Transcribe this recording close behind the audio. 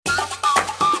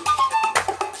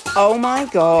Oh my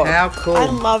God. How cool. I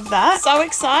love that. So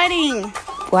exciting.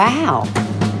 Wow.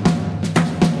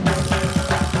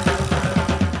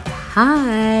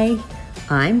 Hi,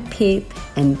 I'm Pip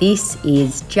and this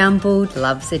is Jumbled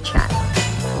Loves a Chat.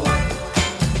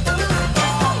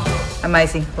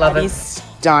 Amazing. Love That it. is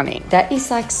stunning. That is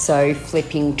like so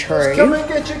flipping true. Come and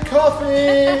get your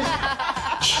coffee.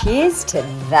 Cheers to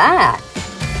that.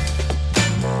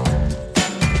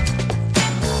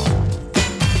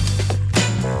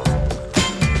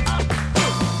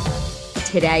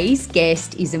 Today's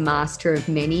guest is a master of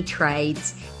many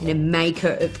trades and a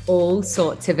maker of all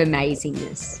sorts of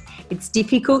amazingness. It's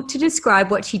difficult to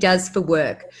describe what she does for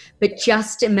work, but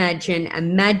just imagine a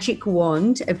magic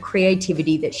wand of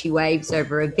creativity that she waves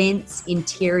over events,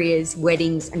 interiors,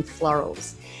 weddings, and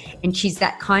florals. And she's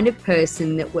that kind of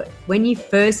person that when you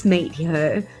first meet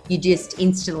her, you just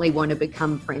instantly want to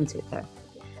become friends with her.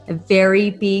 A very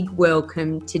big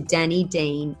welcome to Dani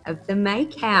Dean of the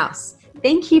Make Haus.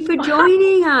 Thank you for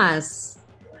joining us.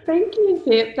 Thank you,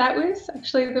 Pip. That was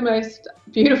actually the most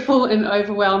beautiful and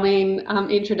overwhelming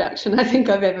introduction I think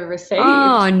I've ever received.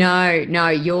 Oh, no,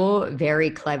 you're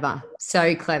very clever.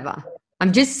 So clever.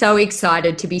 I'm just so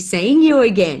excited to be seeing you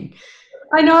again.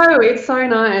 I know, it's so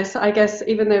nice. I guess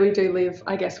even though we do live,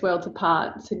 worlds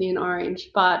apart, Sydney and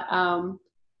Orange, but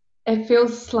it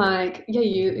feels like,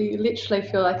 you literally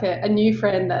feel like a new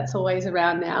friend that's always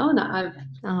around now, and I'm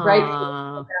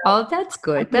grateful. Oh, that's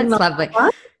good. That's lovely.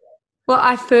 Well,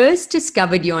 I first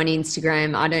discovered you on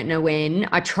Instagram, I don't know when.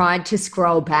 I tried to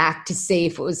scroll back to see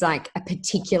if it was like a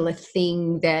particular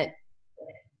thing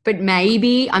but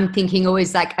maybe I'm thinking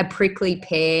always like a prickly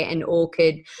pear and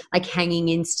orchid, like hanging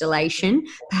installation,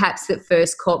 perhaps that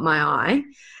first caught my eye.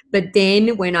 But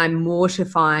then when I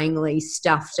mortifyingly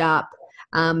stuffed up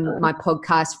my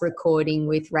podcast recording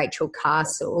with Rachel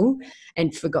Castle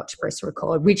and forgot to press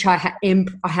record, which I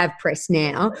have pressed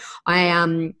now,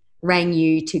 I rang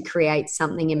you to create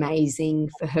something amazing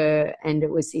for her, and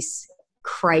it was this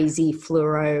crazy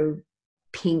fluoro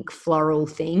pink floral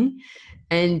thing.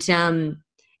 And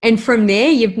from there,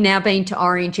 you've now been to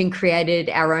Orange and created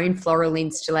our own floral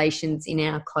installations in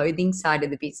our clothing side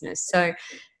of the business. So,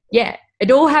 yeah,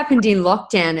 it all happened in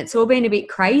lockdown. It's all been a bit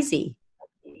crazy.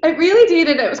 It really did,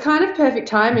 and it was kind of perfect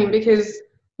timing because,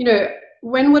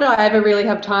 when would I ever really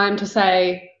have time to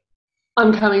say,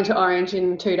 I'm coming to Orange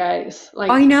in 2 days?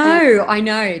 Like, I know.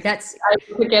 That's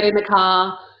able to get in the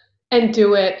car and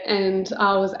do it, and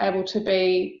I was able to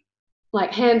be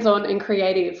like hands-on and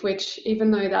creative, which even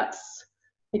though that's,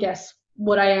 I guess,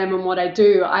 what I am and what I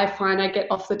do, I find I get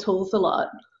off the tools a lot.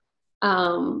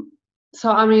 So,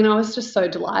 I mean, I was just so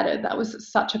delighted. That was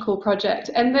such a cool project.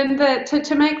 And then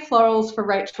to make florals for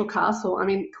Rachel Castle, I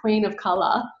mean, Queen of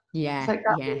Colour. yeah. That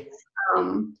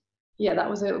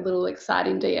was a little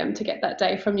exciting DM to get that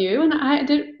day from you. And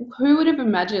who would have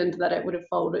imagined that it would have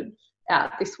folded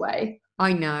out this way?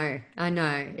 I know.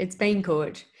 It's been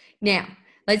good. Now,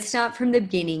 let's start from the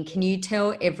beginning. Can you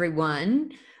tell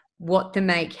everyone what the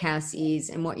Make Haus is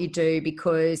and what you do?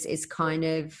 Because it's kind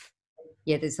of,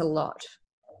 there's a lot,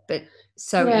 but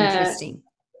so interesting.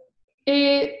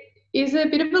 It is a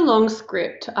bit of a long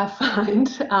script, I find.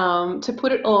 To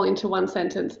put it all into one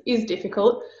sentence is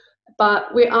difficult. But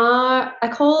I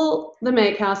call the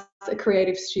Make Haus a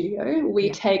creative studio.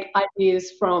 We take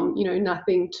ideas from,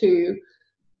 nothing to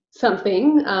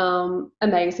something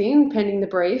amazing, pending the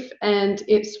brief, and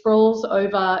it sprawls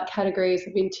over categories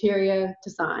of interior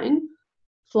design,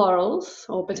 florals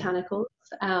or botanicals,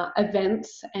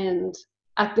 events and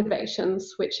activations,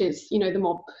 which is, the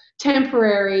more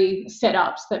temporary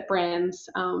setups that brands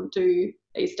do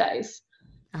these days.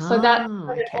 So that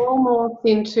all morphs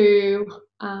into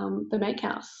the Make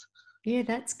Haus. Yeah,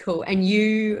 that's cool. And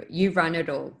you run it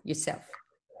all yourself?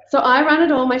 So I run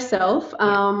it all myself.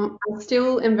 I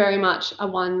still am very much a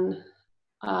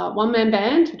one-man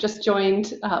band. Just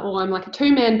joined, I'm like a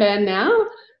two-man band now.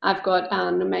 I've got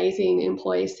an amazing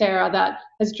employee, Sarah, that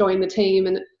has joined the team,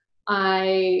 and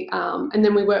and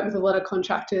then we work with a lot of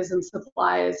contractors and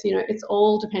suppliers. It's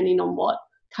all depending on what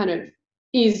kind of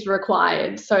is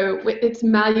required. So it's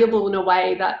malleable in a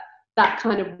way that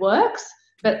kind of works,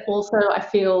 but also I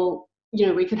feel,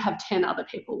 we could have 10 other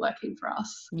people working for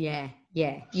us. Yeah.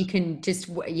 You can just,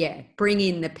 bring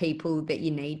in the people that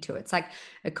you need to. It's like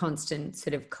a constant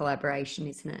sort of collaboration,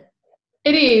 isn't it?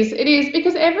 It is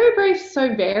because every brief's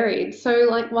so varied. So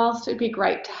like, whilst it'd be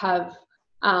great to have,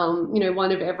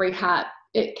 one of every hat,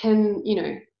 it can,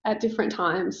 at different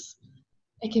times,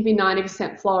 it can be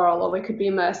 90% floral, or we could be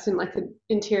immersed in like an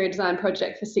interior design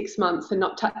project for 6 months and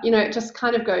not, it just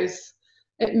kind of goes,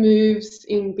 it moves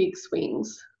in big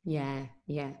swings. Yeah.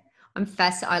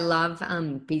 I love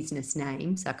business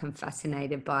names. Like I'm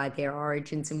fascinated by their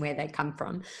origins and where they come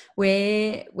from.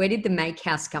 Where did the Make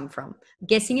House come from? I'm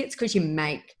guessing it's because you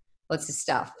make lots of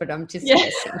stuff, but I'm just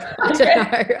guessing. I don't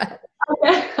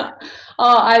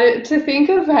know. To think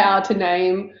of how to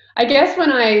name, I guess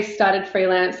when I started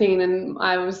freelancing and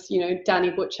I was,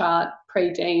 Dani Butchart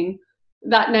pre-Dean,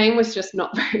 that name was just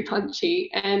not very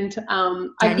punchy. And I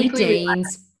Dani quickly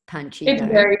Dean's punchy. it's though.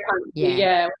 very punchy.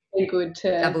 Yeah, really good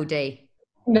to double D.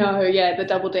 No, yeah, the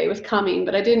double D was coming,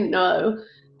 but I didn't know.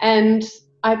 And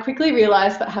I quickly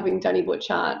realized that having Dani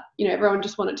Butchart, everyone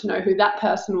just wanted to know who that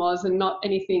person was and not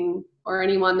anything or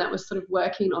anyone that was sort of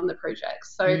working on the project.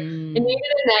 So it needed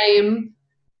a name.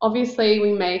 Obviously,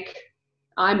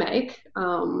 I make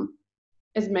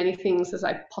as many things as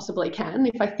I possibly can.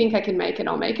 If I think I can make it,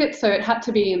 I'll make it. So it had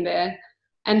to be in there.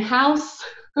 And Haus,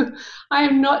 I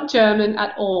am not German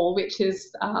at all, which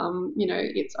is,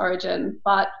 its origin,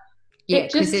 but yeah,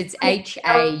 because it's Haus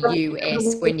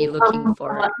when you're looking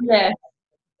for it. Yeah,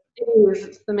 it is.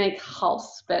 It's the Make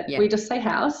Haus, but we just say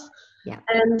house. Yeah.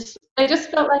 And it just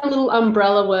felt like a little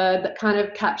umbrella word that kind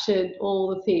of captured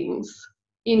all the things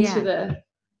into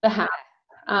the house.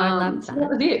 I love that. So that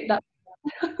was it.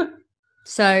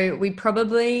 So we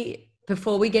probably,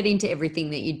 before we get into everything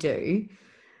that you do,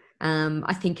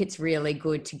 I think it's really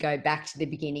good to go back to the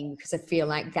beginning because I feel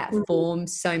like that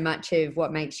forms so much of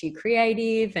what makes you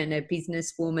creative and a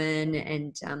businesswoman.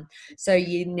 And so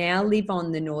you now live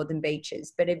on the Northern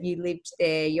Beaches, but have you lived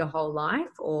there your whole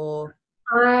life or?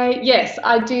 Yes,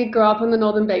 I did grow up on the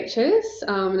Northern Beaches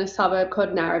in a suburb called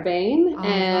Narrabeen.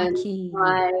 And lucky.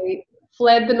 I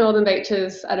fled the Northern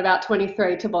Beaches at about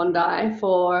 23 to Bondi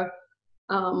for,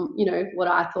 what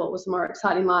I thought was a more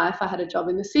exciting life. I had a job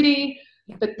in the city.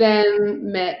 But then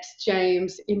met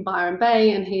James in Byron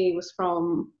Bay, and he was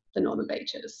from the Northern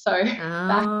Beaches. So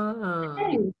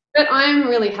but I'm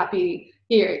really happy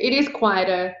here. It is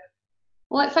quieter.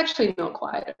 Well, it's actually not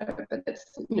quieter, but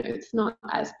it's not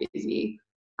as busy.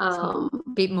 A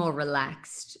bit more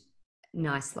relaxed,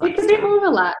 nice lifestyle. It's a bit more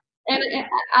relaxed, and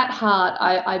at heart,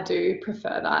 I do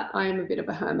prefer that. I am a bit of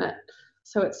a hermit,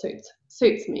 so it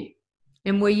suits me.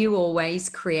 And were you always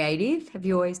creative? Have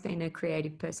you always been a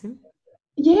creative person?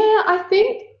 Yeah, I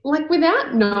think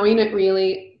without knowing it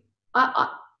really, I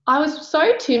was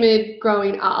so timid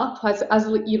growing up as a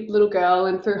little girl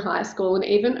and through high school and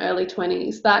even early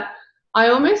 20s that I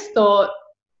almost thought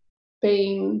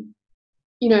being,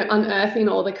 unearthing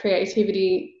all the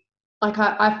creativity,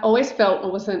 I've always felt I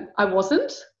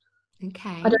wasn't. Okay.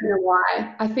 I don't know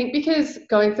why. I think because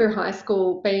going through high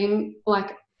school, being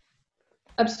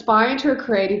aspiring to a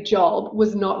creative job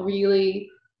was not really,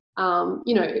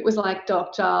 it was like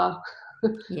doctor,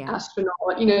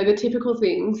 astronaut, the typical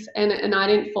things. And I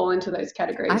didn't fall into those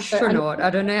categories. Astronaut. So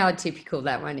I don't know how typical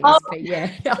that one is, but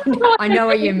yeah, I know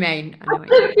what you mean.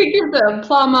 Think of the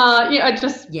plumber. I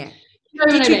just. Yeah.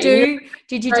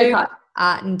 Did you do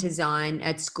art and design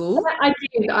at school? I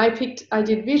did. I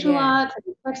did visual art, I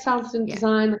did textiles and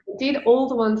design. I did all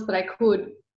the ones that I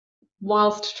could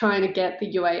whilst trying to get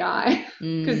the UAI.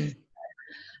 Because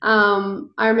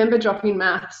I remember dropping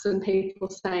maths and people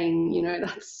saying,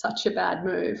 that's such a bad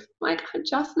move. I'm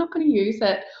just not going to use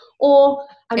it. Or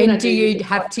do you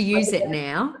have to use it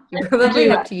now? You probably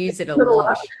have to use it a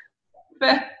lot.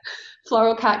 For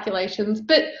floral calculations,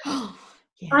 but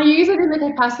I use it in the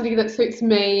capacity that suits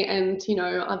me, and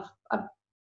I've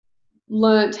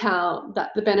learnt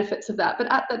the benefits of that.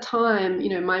 But at the time,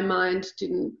 my mind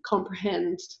didn't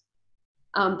comprehend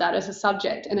that as a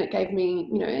subject, and it gave me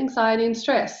anxiety and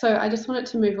stress. So I just wanted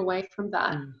to move away from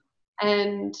that.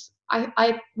 And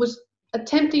I was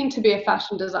attempting to be a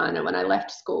fashion designer when I left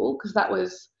school, because that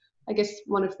was, I guess,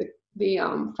 one of the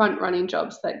front running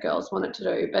jobs that girls wanted to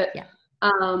do. But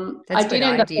I did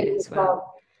end up getting as well.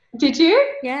 Did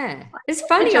you? Yeah, it's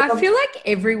funny. I feel like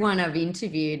everyone I've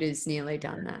interviewed has nearly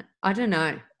done that. I don't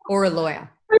know, or a lawyer.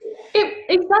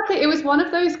 Exactly. It was one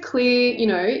of those clear,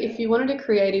 if you wanted a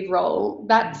creative role,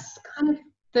 that's kind of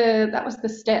that was the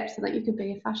steps, and that you could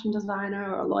be a fashion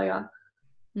designer or a lawyer.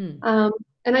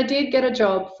 And I did get a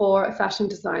job for a fashion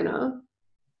designer,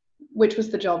 which was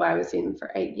the job I was in for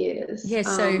 8 years. Yeah.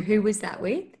 So who was that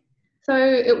with? So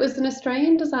it was an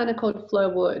Australian designer called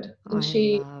Fleur Wood, and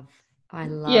I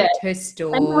loved her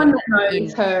store. Anyone that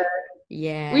knows her.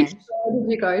 Yeah. Which store did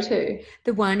you go to?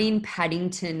 The one in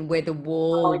Paddington where the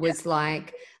wall was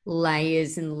like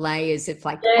layers and layers of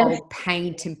old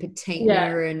paint and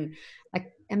patina and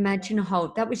imagine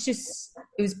that was just,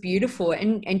 it was beautiful.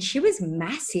 And she was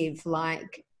massive,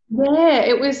 Yeah,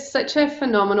 it was such a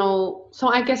phenomenal. So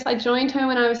I guess I joined her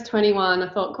when I was 21.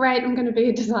 I thought, great, I'm going to be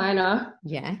a designer.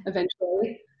 Yeah.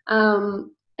 Eventually. And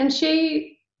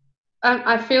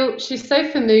I feel she's so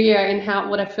familiar in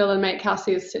what I feel in Make Haus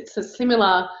is. It's a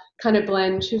similar kind of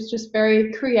blend. She was just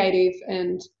very creative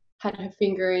and had her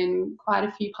finger in quite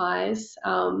a few pies,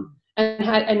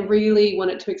 and really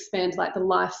wanted to expand like the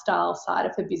lifestyle side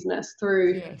of her business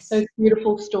through those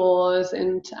beautiful stores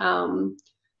and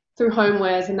through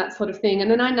homewares and that sort of thing. And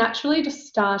then I naturally just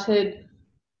started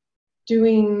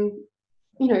doing,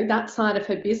 that side of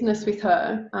her business with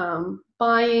her,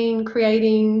 buying,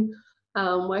 creating,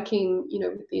 working,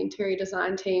 with the interior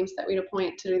design teams that we'd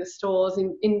appoint to do the stores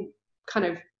in kind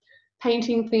of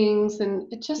painting things.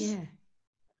 And it just,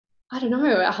 I don't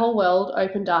know, a whole world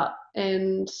opened up,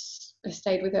 and I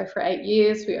stayed with her for 8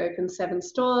 years. We opened 7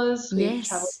 stores. We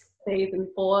traveled overseas and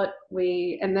bought.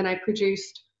 And then I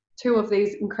produced 2 of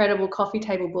these incredible coffee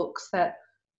table books that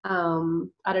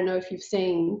I don't know if you've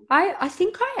seen. I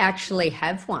think I actually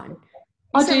have one.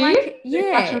 Oh, do you?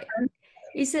 Yeah.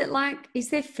 Is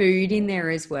there food in there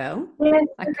as well? Yeah,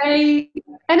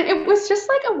 and it was just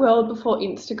like a world before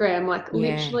Instagram, like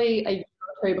literally a year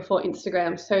or 2 before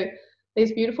Instagram. So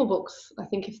these beautiful books, I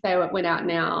think if they went out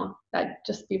now, they'd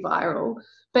just be viral.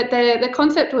 But the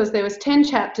concept was there was 10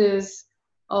 chapters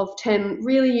of 10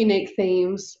 really unique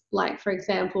themes, like, for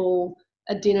example,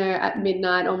 a dinner at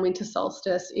midnight on winter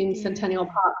solstice in Centennial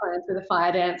Parklands with a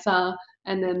fire dancer.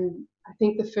 And then I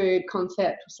think the food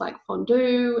concept was like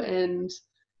fondue, and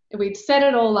we'd set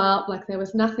it all up. Like there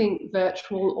was nothing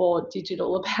virtual or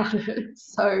digital about it,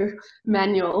 so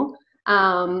manual.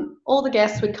 All the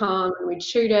guests would come and we'd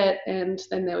shoot it, and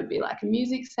then there would be like a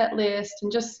music set list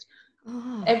and just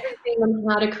everything on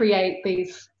how to create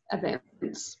these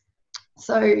events.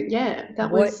 So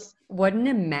what an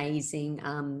amazing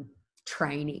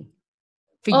training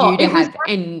for you to have,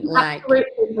 and like absolute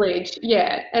privilege.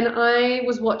 And I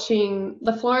was watching,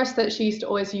 the florist that she used to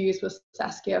always use was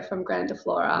Saskia from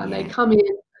Grandiflora, and they'd come in,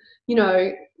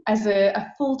 as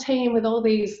a full team with all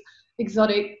these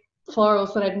exotic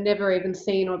florals that I'd never even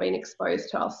seen or been exposed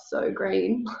to. I was so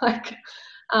green,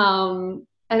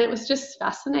 and it was just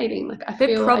fascinating.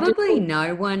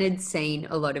 No one had seen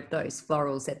a lot of those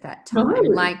florals at that time. No.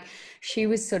 Like she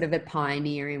was sort of a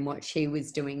pioneer in what she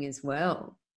was doing as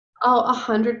well. Oh,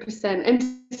 100%, and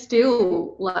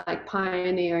still like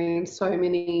pioneering so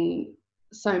many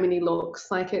looks.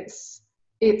 Like it's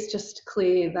just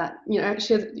clear that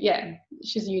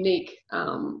she's unique,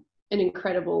 an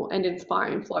incredible and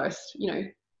inspiring florist,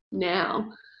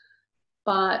 now.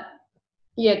 But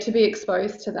to be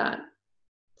exposed to that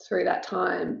through that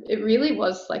time, it really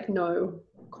was like no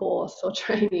course or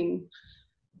training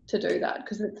to do that,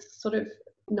 because it's sort of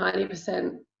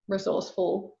 90%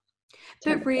 resourceful.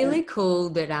 But really cool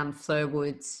that Fleur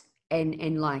Woods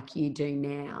and like you do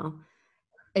now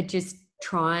are just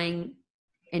trying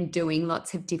and doing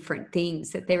lots of different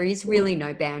things, that there is really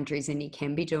no boundaries and you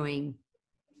can be doing,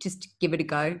 just give it a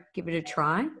go, give it a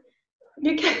try.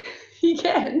 You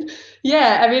can.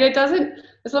 Yeah, I mean, it doesn't,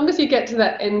 as long as you get to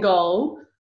that end goal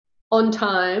on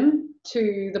time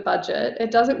to the budget,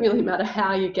 it doesn't really matter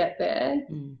how you get there.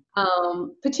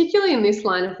 Particularly in this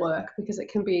line of work, because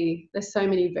there's so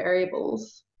many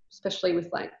variables, especially with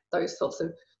like those sorts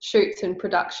of shoots and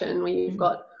production where you've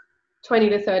got 20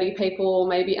 to 30 people,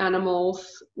 maybe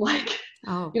animals, like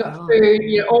you've got food,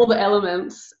 all the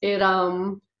elements.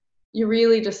 You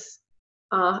really just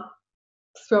are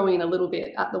throwing a little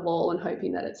bit at the wall and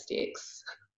hoping that it sticks.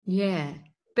 Yeah.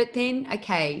 But then,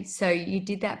 okay, so you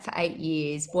did that for 8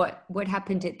 years. What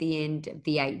happened at the end of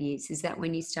the 8 years? Is that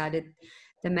when you started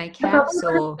the Make Haus?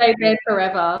 Or stayed there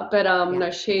forever, but no,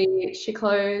 she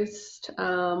closed.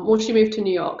 She moved to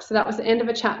New York, so that was the end of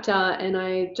a chapter, and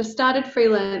I just started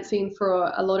freelancing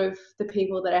for a lot of the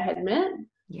people that I had met.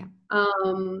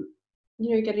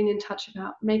 Getting in touch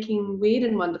about making weird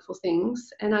and wonderful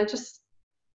things, and I just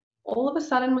all of a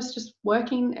sudden was just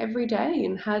working every day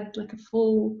and had like a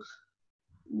full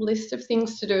list of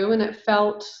things to do, and it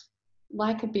felt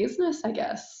like a business, I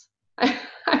guess. I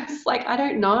was like, I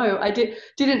don't know. I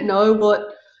didn't know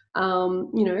what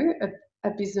a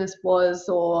business was,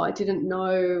 or I didn't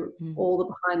know all the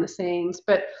behind the scenes.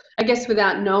 But I guess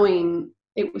without knowing,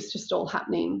 it was just all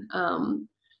happening.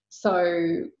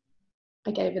 So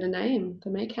I gave it a name,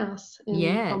 the Make Haus.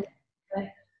 And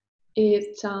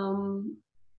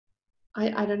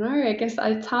I don't know. I guess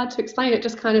it's hard to explain. It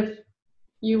just kind of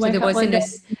so there wasn't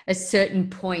a certain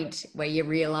point where you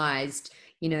realised,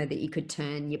 that you could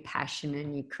turn your passion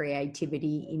and your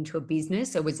creativity into a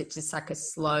business, or was it just like a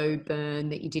slow burn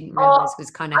that you didn't realise was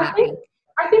kind of happening?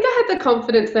 I think I had the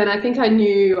confidence then. I think I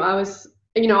knew I was,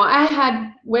 I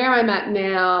had where I'm at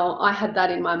now. I had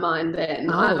that in my mind then.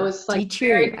 I was like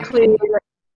very clear that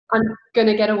I'm going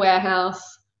to get a warehouse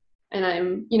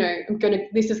and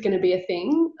this is going to be a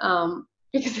thing.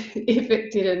 Because if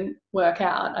it didn't work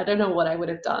out, I don't know what I would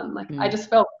have done. Like, I just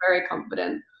felt very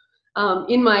confident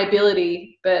in my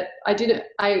ability, but I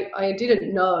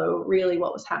didn't know really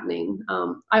what was happening.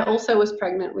 I also was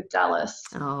pregnant with Dallas.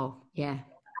 Oh, yeah.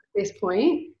 At this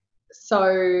point.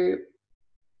 So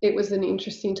it was an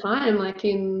interesting time, like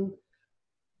in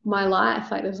my life,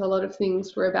 like there's a lot of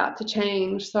things were about to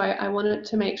change. So I wanted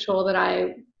to make sure that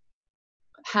I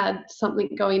had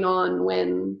something going on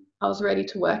when I was ready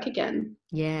to work again.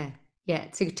 Yeah. Yeah.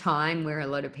 It's a time where a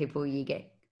lot of people, you get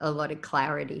a lot of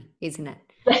clarity, isn't it?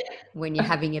 When you're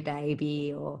having a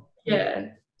baby or.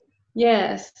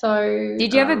 Yeah. So.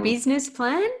 Did you have a business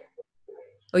plan?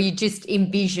 Or you just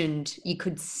envisioned you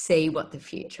could see what the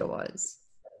future was?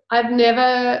 I've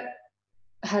never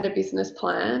had a business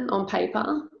plan on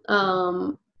paper.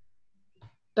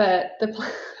 But the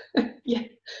plan, yeah,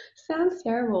 sounds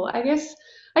terrible. I guess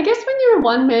when you're a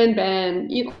one-man band,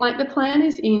 the plan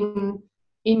is in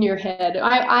your head.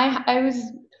 I was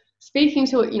speaking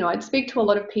to, I'd speak to a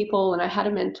lot of people, and I had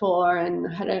a mentor, and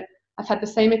I've had the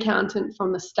same accountant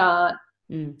from the start.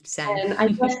 Same. And I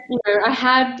guess, I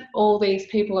had all these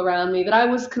people around me that I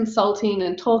was consulting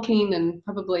and talking and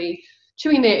probably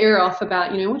chewing their ear off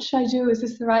about, what should I do? Is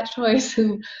this the right choice?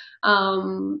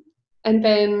 And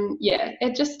then,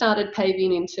 it just started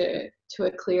paving into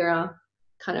a clearer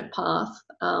kind of path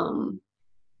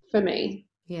for me.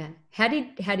 Yeah. How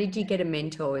did you get a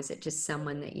mentor? Is it just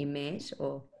someone that you met,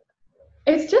 or?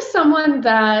 It's just someone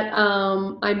that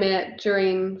I met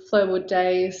during Flowwood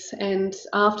days, and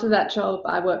after that job,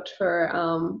 I worked for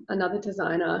another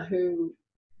designer who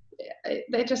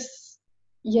they just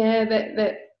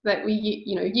that we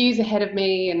years ahead of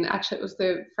me, and actually it was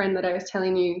the friend that I was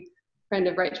telling you, friend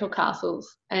of Rachel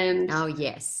Castle's, and oh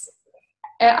yes,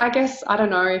 I guess I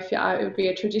don't know if it would be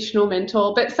a traditional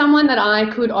mentor, but someone that I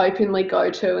could openly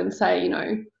go to and say,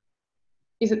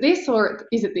 is it this or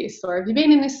is it this? Or have you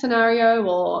been in this scenario?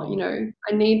 Or,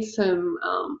 I need some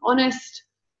honest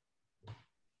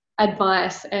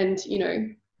advice and,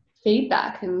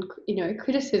 feedback and,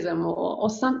 criticism or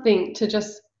something to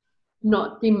just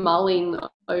not be mulling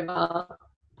over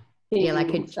things. Yeah,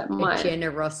 like a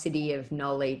generosity of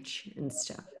knowledge and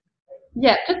stuff.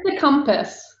 Yeah, just a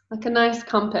compass, like a nice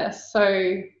compass.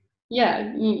 So,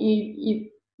 yeah,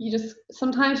 you just,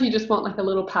 sometimes you just want like a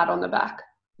little pat on the back.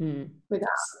 With that,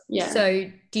 yeah. So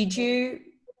did you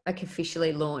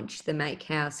officially launch the Make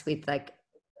Haus with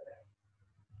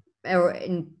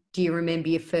and do you remember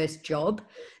your first job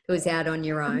that was out on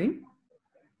your own?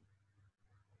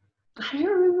 I don't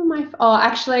remember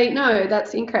actually, no,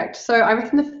 that's incorrect. So I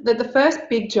reckon the first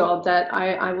big job that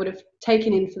I would have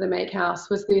taken in for the Make Haus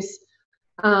was this,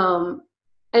 and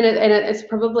it's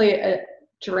probably a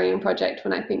dream project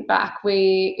when I think back.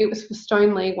 It was for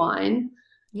Stoneleigh Wine.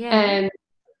 Yeah. And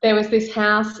there was this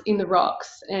house in the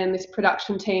rocks, and this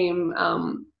production team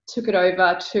took it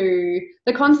over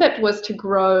the concept was to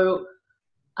grow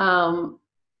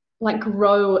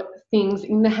things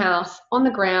in the house, on the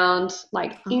ground,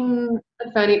 in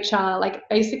the furniture,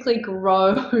 basically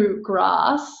grow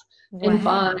grass and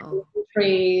vines and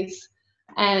trees.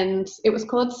 And it was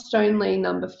called Stoneleigh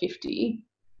number 50.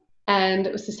 And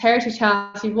it was this heritage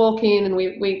house. You walk in, and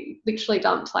we literally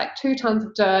dumped 2 tons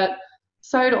of dirt,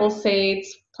 sowed all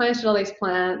seeds, planted all these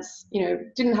plants,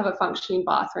 didn't have a functioning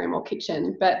bathroom or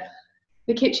kitchen, but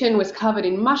the kitchen was covered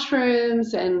in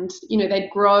mushrooms, and, they'd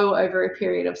grow over a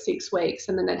period of 6 weeks,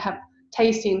 and then they'd have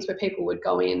tastings where people would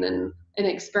go in and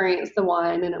experience the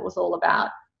wine, and it was all about,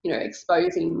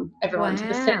 exposing everyone to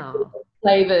the scents,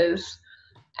 flavors.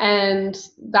 And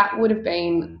that would have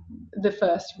been the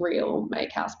first real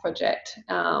Make Haus project.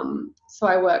 So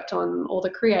I worked on all the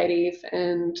creative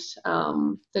and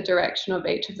the direction of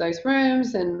each of those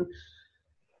rooms, and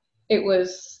it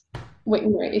was,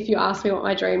 if you asked me what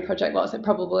my dream project was, it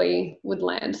probably would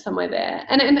land somewhere there.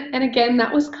 And again,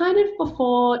 that was kind of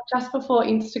just before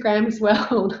Instagram as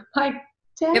well.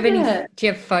 Do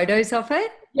you have photos of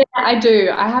it? Yeah, I do.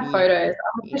 I have photos.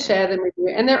 I'll have to share them with you.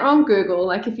 And they're on Google.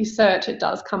 If you search, it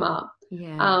does come up.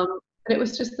 Yeah. And it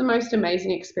was just the most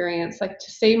amazing experience, to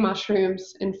see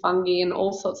mushrooms and fungi and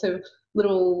all sorts of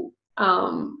little,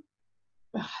 I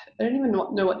don't even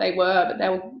know what they were, but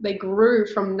they grew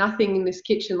from nothing in this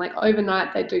kitchen.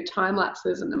 Overnight, they'd do time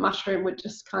lapses, and the mushroom would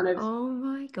just kind of oh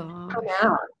my god, come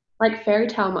out like fairy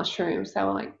tale mushrooms. They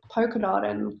were polka dot,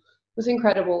 and it was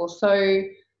incredible. So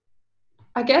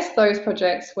I guess those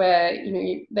projects where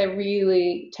they're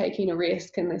really taking a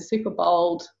risk and they're super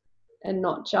bold, and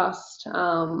not just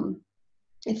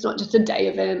it's not just a day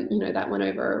event, that went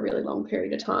over a really long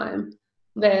period of time.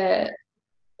 they're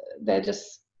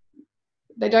just,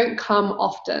 they don't come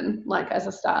often, like as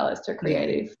a stylist or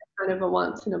creative. They're kind of a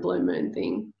once in a blue moon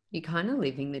thing. You're kind of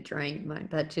living the dream. Like,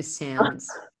 that just sounds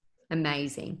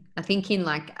amazing. I think in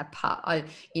like a part, I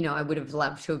would have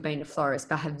loved to have been a florist,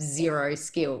 but I have zero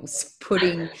skills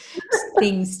putting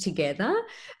things together.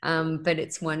 But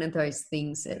it's one of those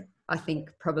things that I think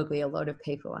probably a lot of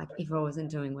people, like, if I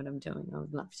wasn't doing what I'm doing, I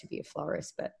would love to be a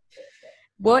florist.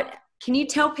 But can you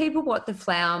tell people what the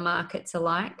flower markets are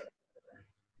like?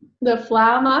 The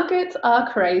flower markets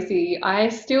are crazy. I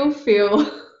still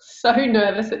feel so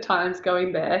nervous at times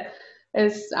going there.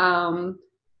 As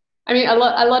I mean, a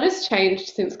lot has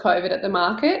changed since COVID at the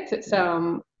markets. It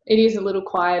is a little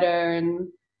quieter and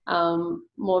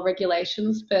more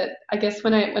regulations. But I guess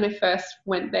when I first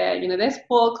went there, there's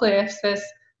forklifts.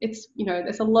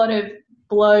 There's a lot of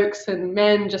blokes and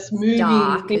men just moving.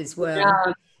 Dark as well.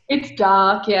 Around. It's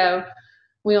dark, yeah.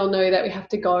 We all know that we have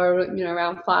to go,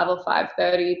 around 5 or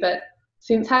 5:30. But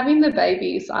since having the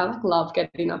babies, I love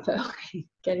getting up early,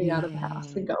 getting out of the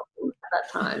house and going at that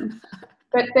time.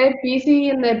 But they're busy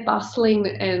and they're bustling,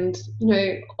 and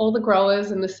all the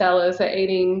growers and the sellers are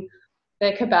eating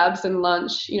their kebabs and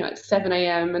lunch, at 7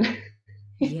 a.m. and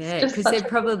because they've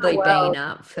probably been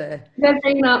up for. They've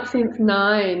been up since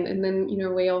 9, and then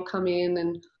we all come in,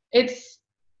 and it's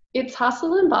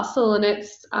hustle and bustle, and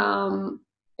it's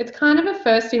kind of a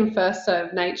first in first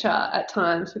serve nature at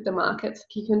times with the markets.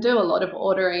 You can do a lot of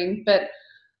ordering, but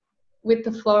with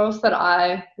the florals that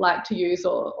I like to use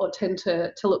or tend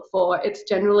to look for, it's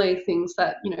generally things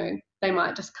that, they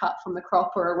might just cut from the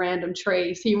crop or a random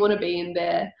tree. So you want to be in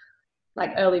there,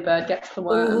 like early bird gets the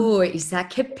worm. Oh, is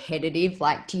that competitive?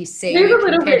 Like, do you see your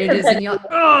competitors and you're like,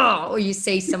 oh, or you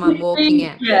see someone walking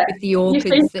out with the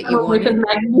orchids that you wanted? With a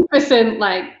magnificent,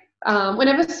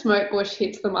 whenever smoke bush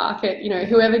hits the market,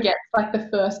 whoever gets the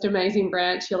first amazing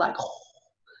branch, you're like,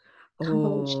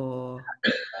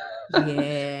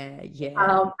 yeah.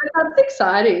 But that's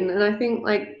exciting, and I think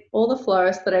all the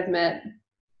florists that I've met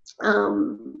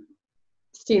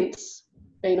since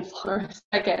being a florist,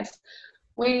 I guess,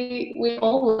 we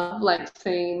all love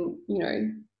seeing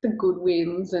the good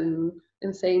wins and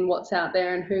seeing what's out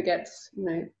there and who gets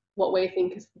what we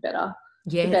think is the better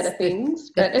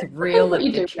things. But it's real what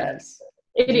you do.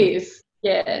 It is,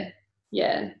 yeah.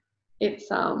 It's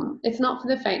not for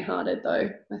the faint-hearted though.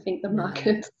 I think the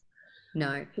market.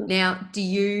 No. Now, do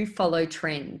you follow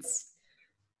trends?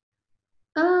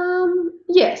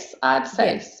 Yes, I'd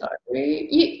say so.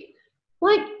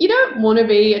 You don't want to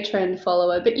be a trend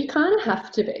follower, but you kind of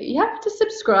have to be. You have to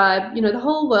subscribe. The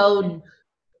whole world,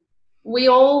 we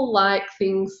all like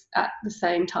things at the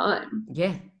same time.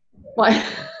 Yeah.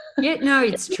 Yeah, no,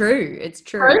 it's true. It's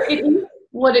true. It is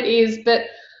what it is, but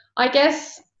I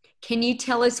guess. Can you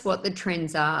tell us what the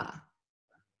trends are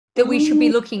that we should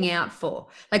be looking out for?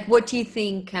 Like, what do you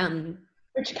think?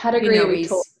 Which category are we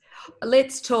talking?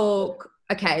 Let's talk.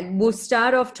 Okay, we'll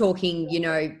start off talking,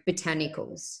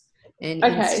 botanicals and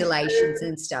installations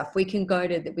and stuff. We can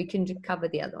we can cover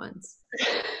the other ones.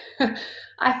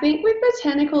 I think with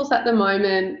botanicals at the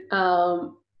moment,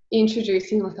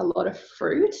 introducing a lot of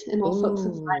fruit and all sorts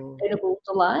of edible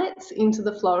delights into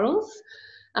the florals.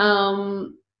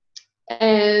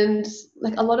 And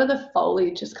a lot of the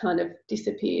foliage just kind of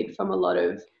disappeared from a lot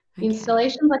of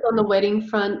installations, on the wedding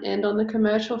front and on the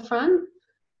commercial front.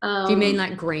 Do you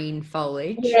mean green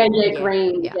foliage? Yeah,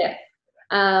 green, yeah.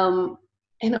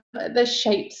 And the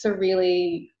shapes are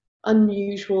really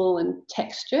unusual and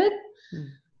textured.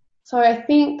 So I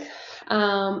think,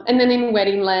 and then in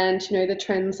wedding land, the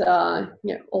trends are,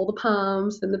 all the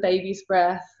palms and the baby's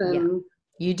breath. And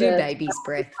you do baby's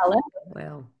breath. Color.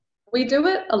 Well, we do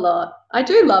it a lot. I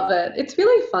do love it. It's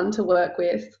really fun to work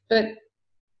with, but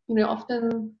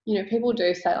often, people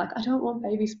do say I don't want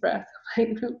baby's breath.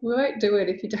 We won't do it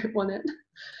if you don't want it.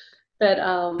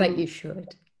 But you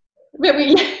should. But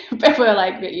we're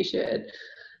but you should.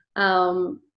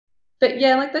 But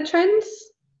yeah, the trends,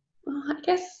 I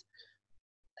guess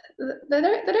they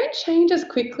don't change as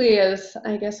quickly as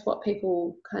I guess what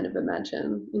people kind of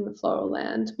imagine in the floral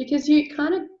land, because you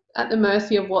kind of at the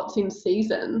mercy of what's in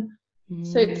season.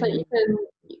 So it's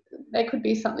there could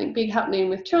be something big happening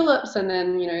with tulips, and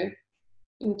then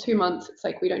in 2 months it's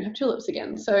we don't have tulips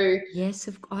again. So yes,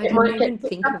 I didn't even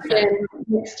think of that.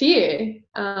 Next year,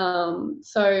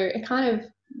 so it kind of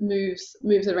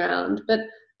moves around. But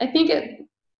I think it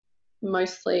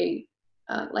mostly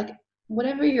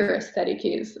whatever your aesthetic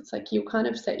is, it's you'll kind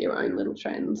of set your own little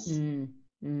trends to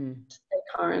stay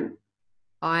current.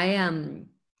 I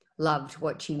loved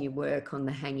watching you work on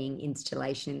the hanging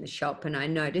installation in the shop, and I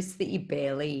noticed that you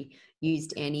barely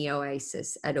used any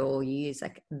Oasis at all. You use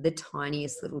like the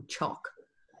tiniest little chalk.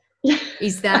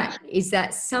 Is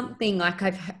that something like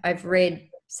I've read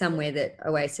somewhere that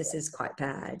Oasis is quite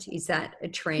bad? Is that a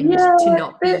trend to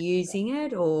not be using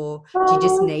it, or do you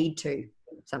just need to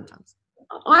sometimes?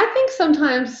 I think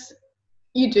sometimes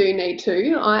you do need to.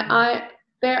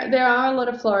 There are a lot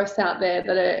of florists out there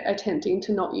that are attempting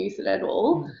to not use it at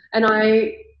all, and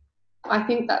I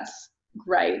think that's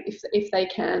great if they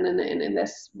can, and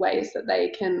there's ways that they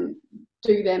can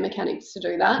do their mechanics to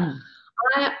do that.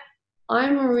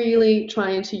 I'm really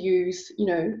trying to use,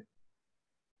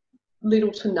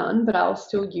 little to none, but I'll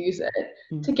still use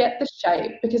it to get the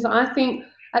shape, because I think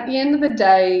at the end of the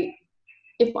day,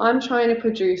 if I'm trying to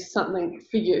produce something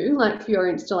for you, like for your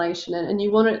installation, and we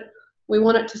want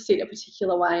it to sit a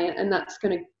particular way, and that's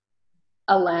going to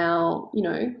allow,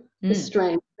 the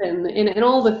strength and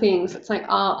all the things, it's like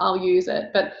I'll use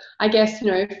it. But I guess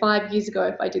 5 years ago,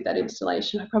 if I did that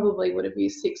installation, I probably would have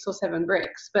used 6 or 7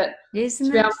 bricks. But isn't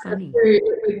to be that able funny? to do it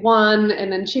with one,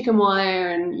 and then chicken wire,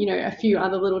 and a few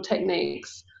other little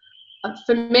techniques,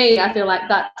 for me, I feel like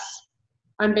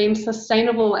I'm being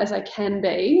sustainable as I can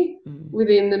be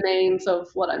within the means of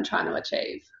what I'm trying to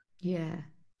achieve. Yeah.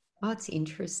 Oh, it's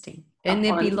interesting. And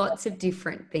there'd be lots of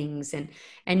different things, and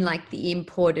like the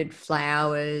imported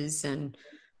flowers, and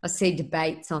I see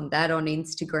debates on that on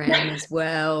Instagram as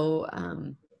well.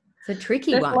 It's a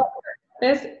tricky one.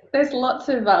 There's lots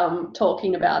of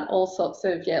talking about all sorts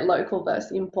of local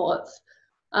versus imports.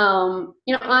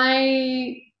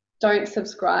 I don't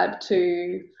subscribe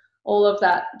to all of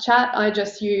that chat. I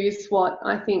just use what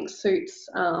I think suits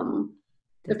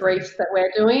the briefs that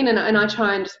we're doing, and I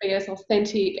try and just be as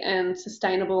authentic and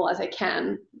sustainable as I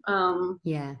can. But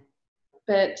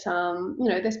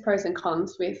there's pros and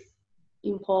cons with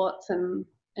imports and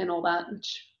all that,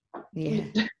 which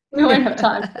we won't have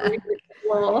time to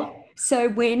explore. So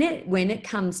when it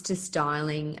comes to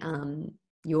styling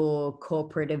your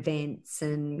corporate events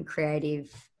and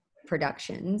creative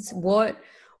productions, what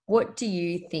do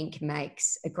you think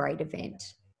makes a great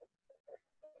event?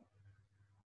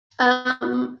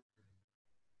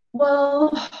 Well,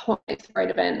 what makes a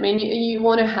great event? I mean, you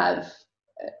want to have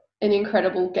an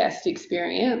incredible guest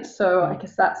experience. So I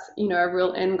guess that's, a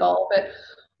real end goal. But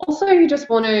also you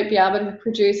just want to be able to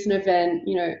produce an event,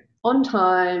 on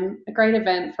time. A great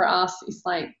event for us is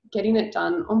like getting it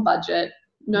done on budget,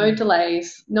 no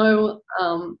delays, no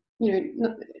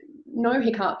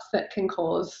hiccups that can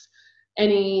cause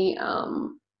any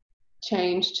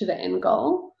change to the end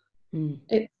goal.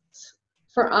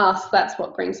 For us, that's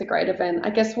what brings a great event. I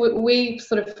guess we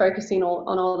sort of focusing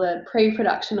on all the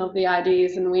pre-production of the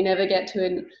ideas, and we never get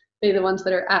to be the ones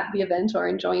that are at the event or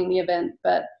enjoying the event,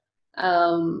 but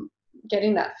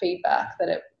getting that feedback that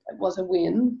it was a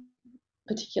win,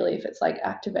 particularly if it's like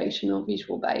activation or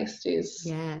visual based, is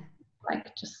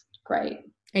like just great.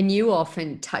 And you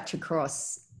often touch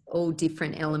across all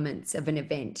different elements of an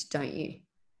event, don't you?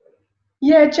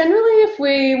 Yeah, generally if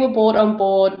we were brought on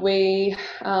board, we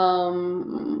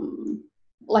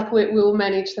will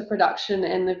manage the production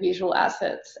and the visual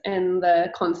assets and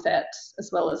the concept as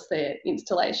well as the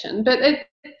installation. But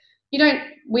we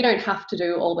don't have to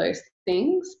do all those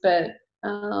things, but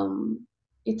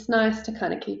it's nice to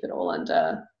kind of keep it all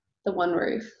under the one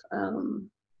roof.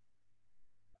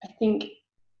 I think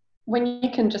when you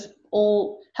can just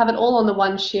all have it all on the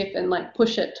one ship and like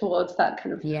push it towards that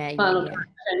kind of final direction,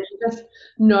 you just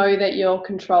know that you're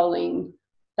controlling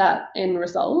that end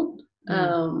result.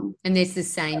 And there's the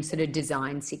same sort of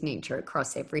design signature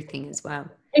across everything as well.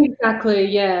 Exactly.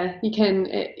 Yeah, you can.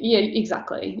 Yeah,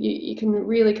 exactly. You can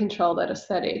really control that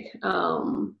aesthetic.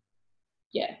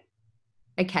 Yeah.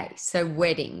 Okay, so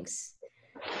weddings,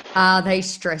 are they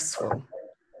stressful?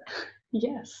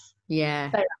 Yes.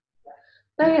 Yeah.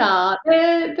 They are.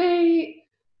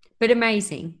 But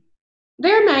amazing.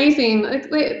 They're amazing.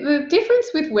 The difference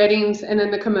with weddings and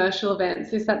then the commercial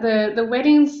events is that the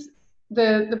weddings,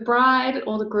 the bride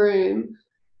or the groom,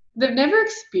 they've never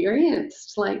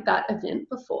experienced like that event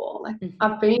before. Like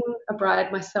I've been a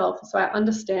bride myself, so I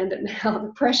understand it now.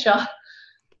 The pressure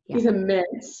is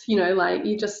immense. You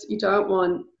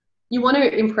want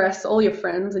to impress all your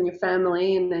friends and your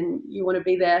family, and then you want to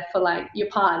be there for like your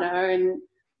partner, and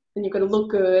you've got to look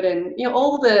good, and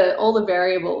all the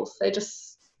variables. They're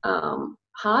just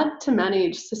hard to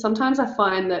manage. So sometimes I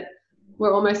find that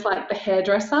we're almost like the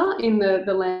hairdresser in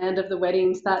the land of the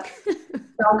weddings, that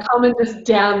they'll come and just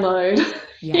download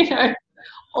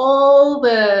all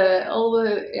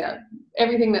the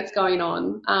everything that's going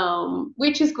on,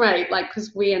 which is great, like,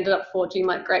 because we ended up forging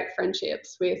like great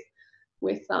friendships with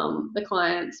the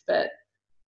clients. But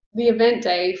the event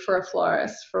day for a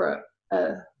florist, for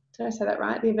did I say that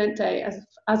right? The event day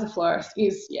as a florist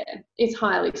is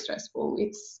highly stressful.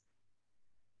 It's,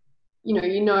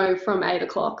 you know from 8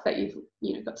 o'clock that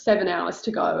you've got 7 hours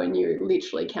to go, and you're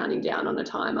literally counting down on a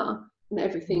timer, and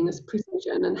everything is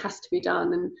precision and has to be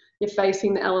done, and you're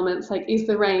facing the elements, like, is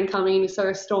the rain coming? Is there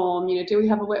a storm? Do we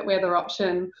have a wet weather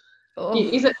option?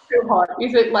 Is it too hot?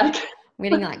 Is it like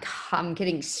I'm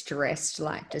getting stressed,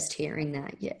 like, just hearing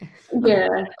that. Yeah.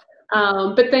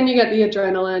 But then you get the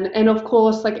adrenaline, and of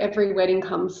course, like, every wedding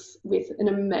comes with an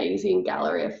amazing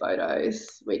gallery of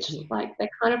photos, which like, they're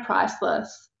kind of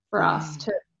priceless for us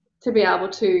to be able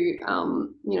to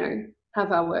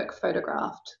have our work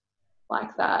photographed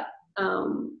like that.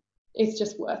 It's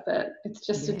just worth it. It's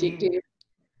just addictive.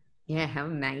 Yeah, how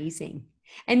amazing.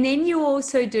 And then you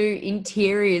also do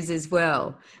interiors as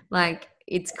well. Like,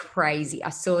 it's crazy. I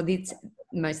saw this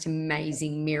most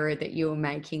amazing mirror that you were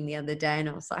making the other day, and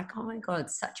I was like, oh my God,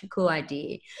 such a cool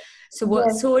idea. So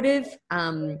what sort of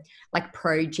like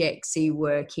projects are you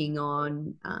working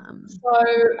on? So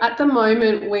at the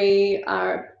moment we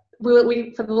for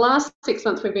the last 6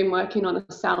 months we've been working on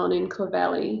a salon in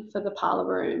Clovelly for the parlour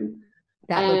room.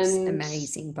 That looks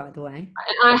amazing, by the way.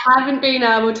 I haven't been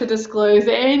able to disclose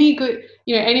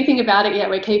anything about it yet.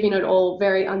 We're keeping it all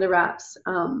very under wraps.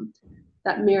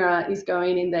 That mirror is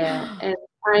going in there, and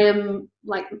I am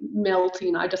like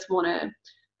melting. I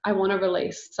want to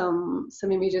release some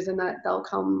images, and that they'll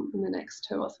come in the next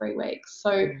 2 or 3 weeks.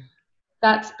 So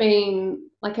that's been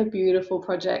like a beautiful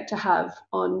project to have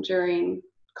on during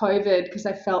COVID, because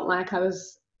I felt like I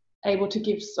was able to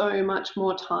give so much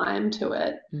more time to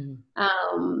it.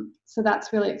 So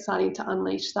that's really exciting to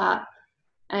unleash that.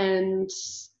 And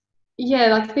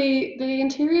like the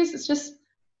interiors, it's just,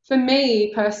 for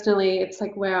me personally, it's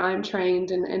like where I'm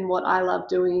trained and what I love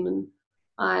doing, and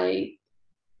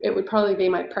it would probably be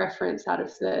my preference out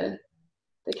of the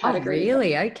category. Oh,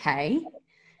 really? Okay.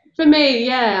 For me,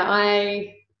 yeah,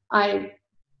 I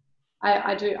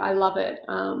do. I love it.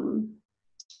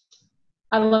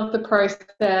 I love the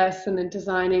process and then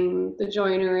designing the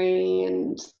joinery,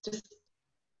 and just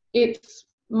it's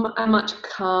a much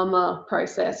calmer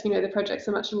process. The projects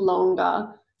are much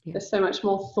longer. Yeah. There's so much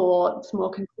more thought, it's more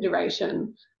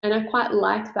consideration, and I quite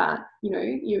like that.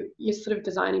 You're sort of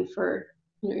designing for,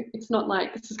 it's not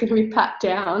like this is going to be packed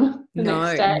down the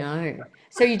next day. No.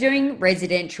 So you're doing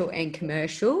residential and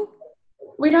commercial?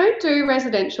 We don't do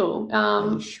residential,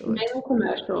 mainly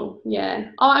commercial. Yeah.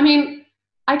 Oh, I mean,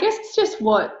 I guess it's just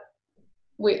what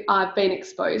I've been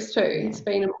exposed to. Yeah. It's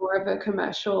been more of a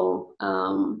commercial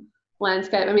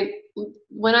landscape. I mean,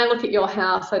 when I look at your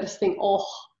house, I just think,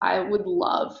 I would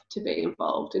love to be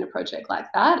involved in a project like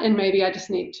that, and maybe I just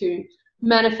need to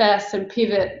manifest and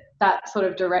pivot that sort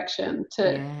of direction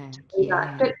to do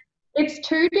that. But it's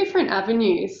 2 different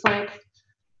avenues, like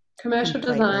commercial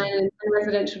design and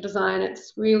residential design.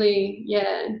 It's really,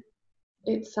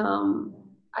 it's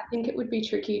I think it would be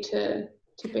tricky to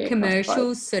be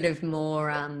commercial, sort of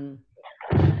more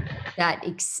that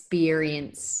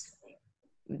experience,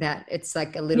 that it's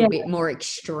like a little bit more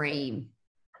extreme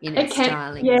in its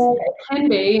styling. Yeah, it can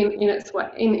be in its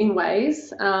in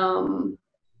ways.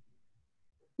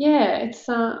 It's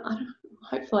I don't know,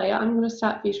 hopefully I'm going to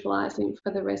start visualizing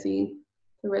for the resi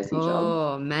job.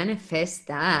 Oh, manifest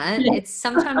that. Yeah. It's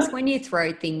sometimes when you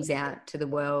throw things out to the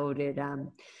world, it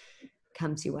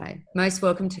comes your way. Most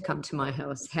welcome to come to my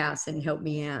house and help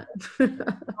me out. Oh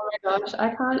my gosh,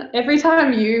 I can't. Every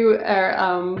time you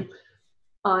are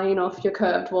eyeing off your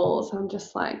curved walls, I'm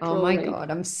just like, oh my God,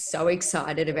 I'm so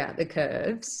excited about the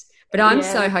curves. But I'm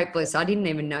so hopeless. I didn't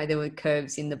even know there were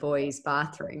curves in the boys'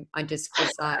 bathroom. I just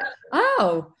was like,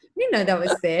 oh, I didn't know that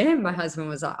was there. My husband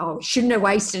was like, oh, we shouldn't have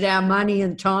wasted our money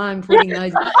and time putting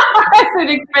those. It's an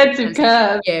expensive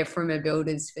curve. Yeah, from a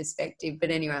builder's perspective.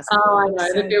 But anyway. I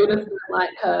know. The builders don't like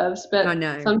curves. But I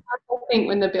know. Sometimes I think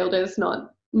when the builder's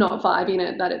not vibing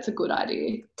it, that it's a good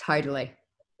idea. Totally.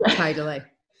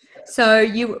 So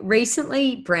you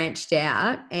recently branched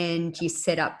out and you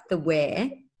set up the Wear.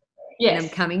 Yes. And I'm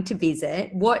coming to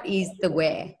visit. What is the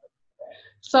Wear?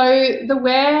 So the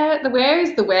Wear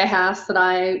is the warehouse that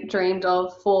I dreamed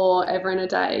of forever and a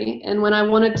day. And when I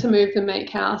wanted to move the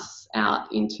Make Haus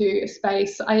out into a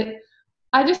space, I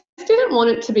just didn't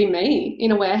want it to be me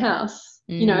in a warehouse,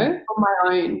 on my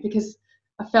own, because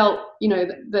I felt,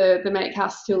 the Make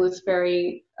Haus still is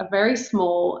a very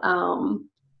small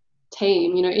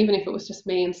team, even if it was just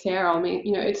me and Sarah. I mean,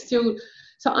 it's still,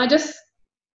 so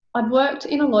I'd worked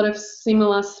in a lot of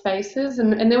similar spaces,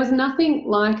 and there was nothing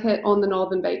like it on the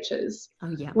northern beaches. Oh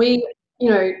yeah.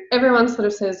 Everyone sort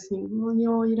of says, well,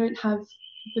 you don't have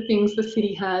the things the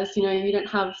city has, you don't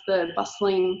have the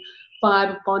bustling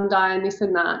vibe of Bondi and this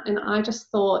and that. And I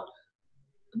just thought,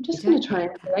 I'm just going to try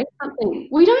and create something.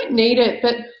 We don't need it,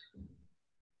 but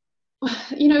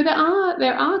you know,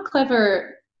 there are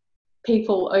clever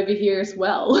people over here as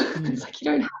well. It's like you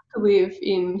don't have to live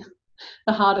in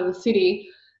the heart of the city.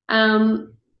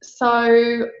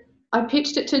 So I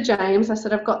pitched it to James. I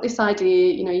said, I've got this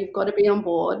idea, you know, you've got to be on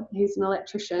board. He's an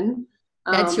electrician.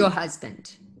 That's your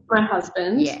husband? My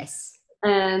husband. Yes.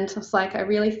 And I was like, I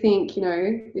really think, you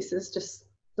know, this is just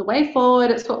the way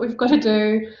forward. It's what we've got to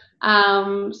do.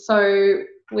 So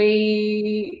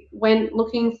we went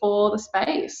looking for the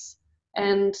space,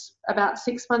 and about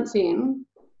 6 months in,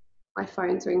 my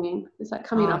phone's ringing. Is that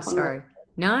coming up on sorry.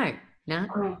 No.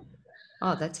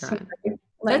 Oh, that's right.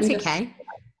 That's okay.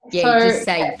 Just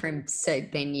say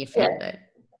then you found it.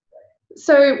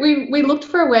 So we looked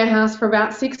for a warehouse for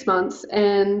about 6 months,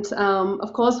 and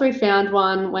of course we found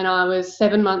one when I was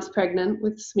 7 months pregnant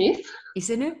with Smith.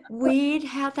 Isn't it weird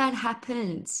how that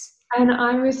happens? And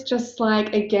I was just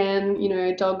like, again, you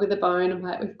know, dog with a bone. I'm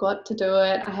like, we've got to do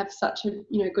it. I have such a,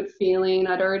 you know, good feeling.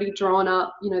 I'd already drawn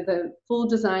up, you know, the full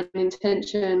design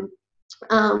intention.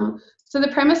 So the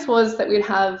premise was that we'd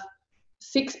have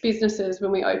 6 businesses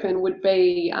when we open would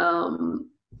be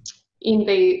in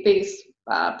these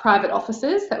private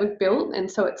offices that we've built.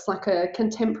 And so it's like a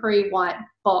contemporary white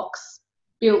box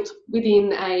built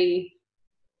within a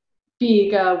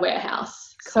bigger warehouse.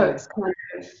 Cool. So it's kind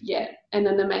of, and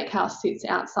then the Make Haus sits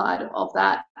outside of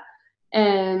that.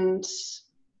 And,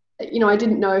 you know, I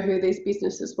didn't know who these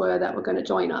businesses were that were going to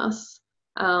join us.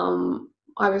 I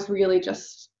was really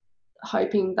just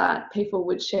hoping that people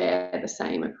would share the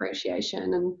same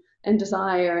appreciation and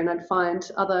desire, and I'd find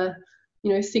other,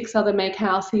 you know, 6 other Make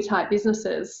Hausy type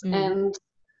businesses. And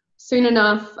soon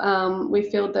enough, we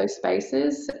filled those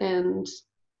spaces, and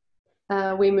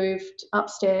we moved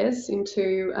upstairs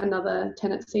into another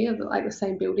tenancy of like the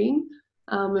same building,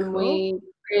 and we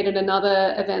created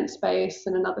another event space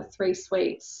and another 3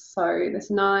 suites. So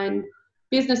there's 9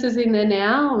 businesses in there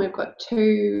now, and we've got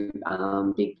 2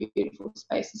 big, beautiful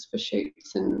spaces for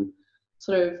shoots and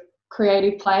sort of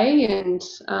creative play. And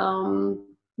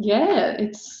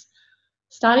it's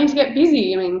starting to get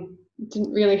busy. I mean, it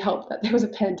didn't really help that there was a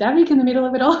pandemic in the middle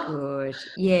of it all. Good.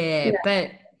 Yeah.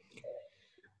 But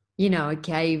you know,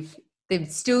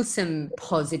 there's still some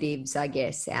positives, I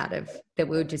guess, out of that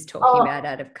we were just talking about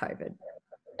out of COVID.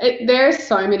 There are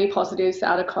so many positives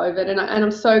out of COVID, and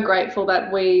I'm so grateful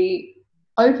that we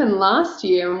opened last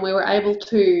year and we were able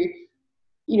to,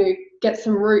 you know, get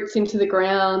some roots into the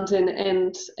ground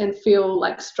and feel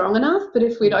like strong enough. But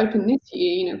if we'd opened this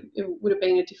year, you know, it would have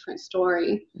been a different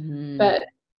story. But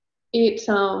it,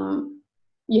 I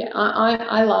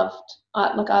loved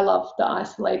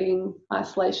the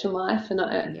isolation life, and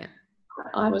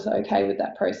I was okay with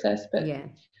that process. But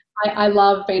I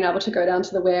love being able to go down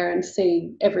to the Ware and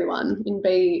see everyone and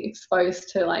be exposed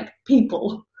to like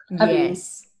people.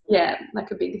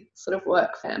 Like a big sort of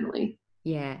work family.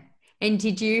 Yeah. And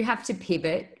did you have to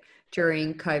pivot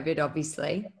during COVID,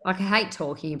 obviously? Like, I hate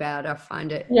talking about it. I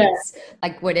find it's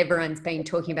like what everyone's been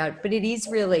talking about, but it is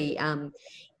really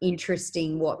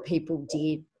interesting what people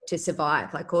did to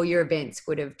survive. Like, all your events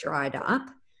would have dried up,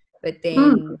 but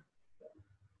then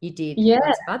you did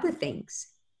lots of other things.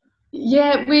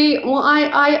 Yeah,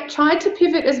 I tried to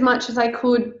pivot as much as I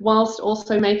could whilst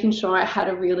also making sure I had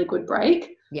a really good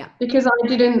break. Yeah. Because I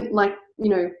didn't like, you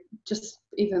know, just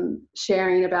even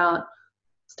sharing about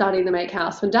starting the Make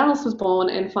Haus when Dallas was born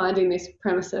and finding this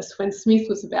premises when Smith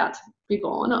was about to be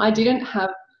born. I didn't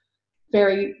have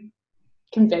very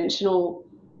conventional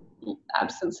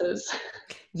absences.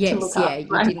 Yes, you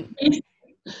didn't.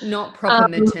 Not proper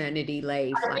maternity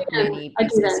leave like many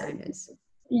business owners.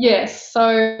 Yes,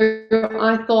 so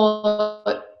I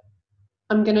thought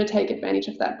I'm going to take advantage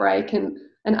of that break, and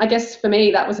I guess for me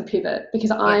that was a pivot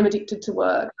because I'm addicted to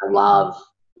work. I love,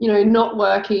 you know, not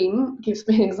working gives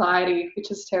me anxiety, which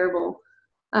is terrible.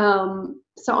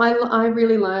 So I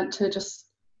really learned to just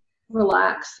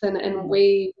relax, and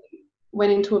we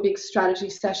went into a big strategy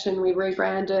session. We're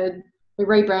rebranding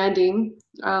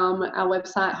our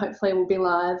website. Hopefully will be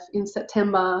live in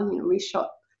September. You know, we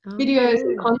shot videos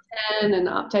and content and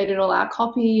updated all our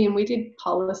copy, and we did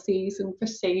policies and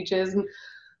procedures and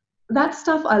that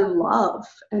stuff I love,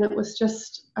 and it was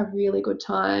just a really good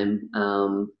time.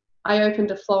 I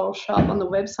opened a floral shop on the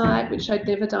website, which I'd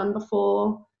never done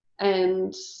before,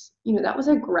 and you know, that's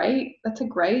a great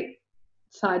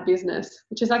side business,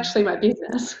 which is actually my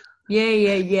business.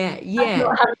 Yeah.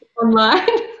 Not having it online.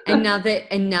 another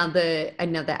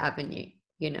avenue,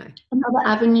 you know. Another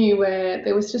avenue where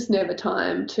there was just never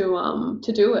time to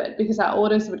do it because our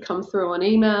orders would come through on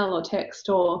email or text,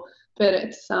 but but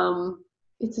it's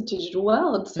a digital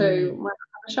world, so why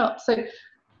not have a shop? So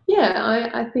yeah,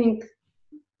 I think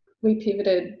we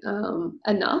pivoted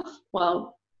enough,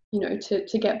 well,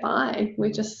 to get by.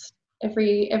 We just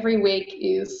every week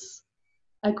is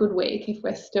a good week if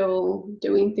we're still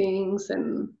doing things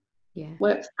and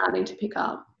work's starting to pick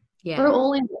up. We're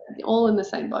all in the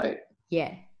same boat.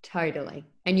 Yeah, totally.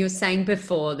 And you were saying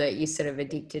before that you're sort of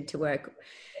addicted to work.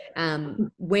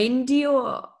 When do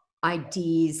your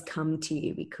ideas come to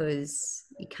you? Because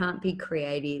you can't be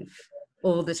creative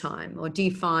all the time, or do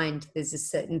you find there's a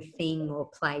certain thing or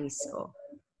place? Or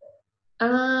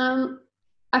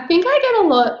I think I get a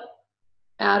lot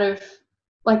out of,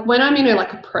 like, when I'm in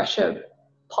a pressure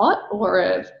pot, or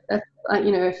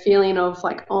a feeling of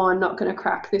like, oh, I'm not going to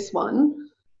crack this one.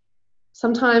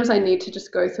 Sometimes I need to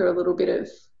just go through a little bit of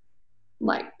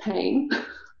like pain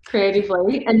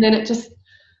creatively, and then it just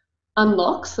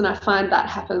unlocks, and I find that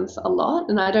happens a lot,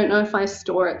 and I don't know if I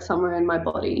store it somewhere in my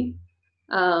body.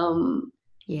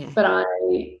 But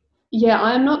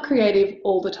I'm not creative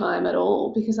all the time at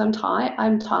all, because I'm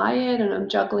tired and I'm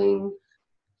juggling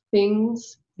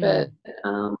things. But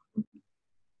I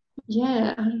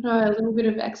don't know, a little bit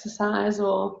of exercise,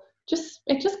 or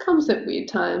it just comes at weird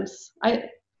times.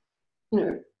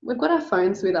 We've got our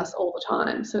phones with us all the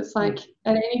time, so it's like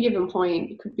at any given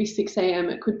point, it could be 6 a.m,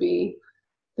 it could be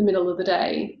the middle of the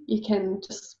day. You can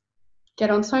just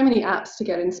get on so many apps to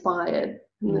get inspired.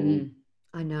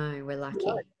 I know, we're lucky.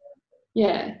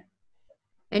 Yeah.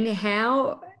 And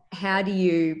how do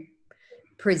you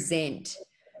present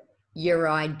your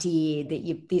idea that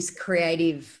you've this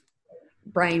creative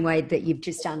brainwave that you've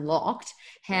just unlocked?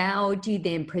 How do you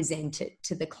then present it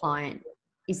to the client?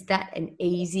 Is that an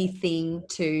easy thing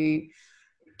to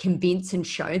convince and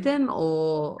show them,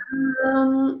 or?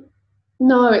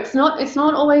 No, it's not. It's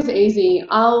not always easy.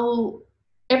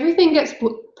 Everything gets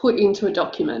put into a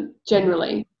document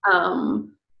generally,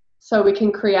 so we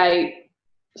can create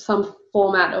some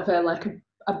format of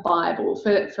a Bible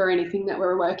for anything that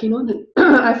we're working on. And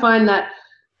I find that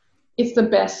it's the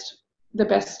best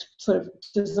sort of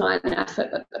design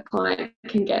asset that the client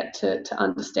can get to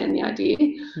understand the idea.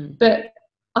 But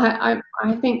I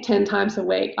think 10 times a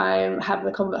week I have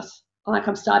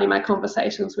I'm starting my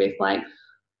conversations with like,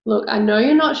 look, I know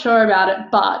you're not sure about it,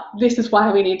 but this is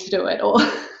why we need to do it. Or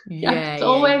it's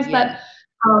always that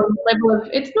level of,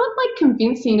 it's not like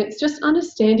convincing, it's just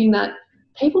understanding that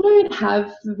people don't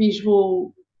have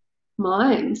visual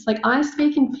minds. Like, I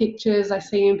speak in pictures, I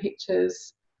see in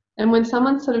pictures, and when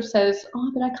someone sort of says,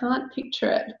 oh, but I can't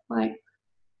picture it, like,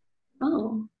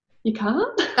 oh, you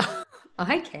can't?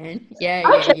 I can. Yeah.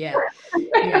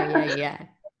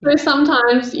 So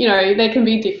sometimes, there can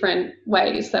be different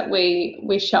ways that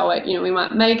we show it. We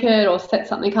might make it or set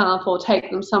something up or take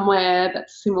them somewhere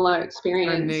that's similar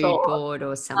experience. Or a mood board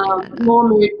or something like that. More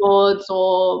mood boards,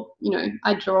 or,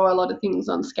 I draw a lot of things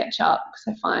on SketchUp, because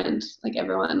I find like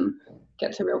everyone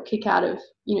gets a real kick out of,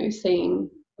 seeing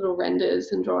little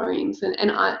renders and drawings, and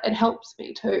it helps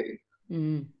me too.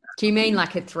 Do you mean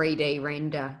like a 3D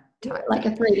render type? Like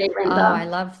a 3D render. Oh, I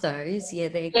love those. Yeah,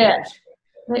 they're good.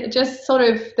 It just sort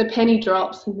of, the penny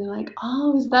drops, and they're like,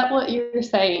 oh, is that what you're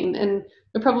saying? And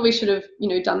we probably should have,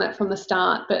 done that from the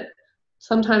start. But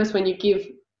sometimes when you give,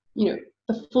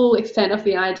 the full extent of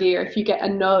the idea, if you get a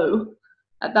no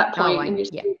at that point, and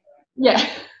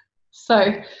so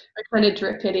I kind of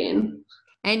drip it in.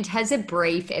 And has a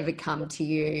brief ever come to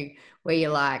you where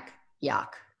you're like,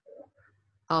 yuck,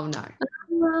 oh no?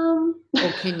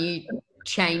 Or can you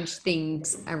change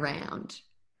things around?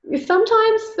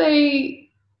 Sometimes they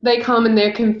come and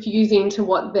they're confusing to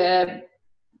what their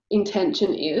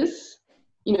intention is,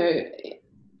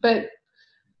 but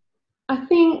I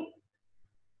think,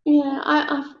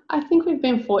 I think we've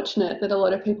been fortunate that a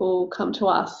lot of people come to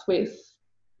us with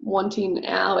wanting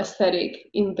our aesthetic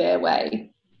in their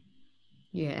way.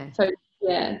 Yeah. So,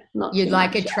 not you're too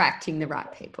like much. Attracting the right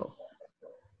people.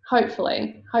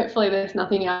 Hopefully there's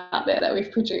nothing out there that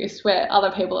we've produced where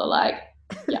other people are like,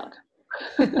 yuck.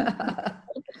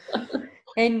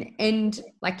 And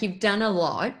like, you've done a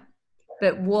lot,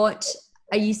 but what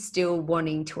are you still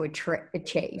wanting to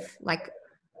achieve? Like,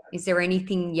 is there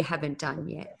anything you haven't done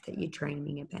yet that you're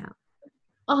dreaming about?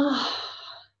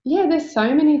 There's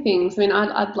so many things. I mean,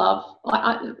 I'd love,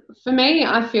 for me,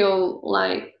 I feel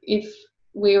like if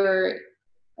we were,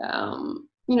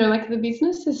 like, the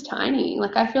business is tiny.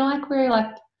 Like, I feel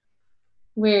like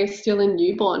we're still in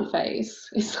newborn phase.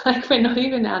 It's like we're not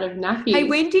even out of nappies. Hey,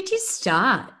 when did you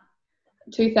start?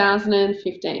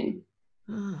 2015.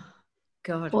 Oh,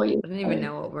 God, 4 years I don't even ago.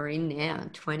 know what we're in now,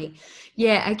 20.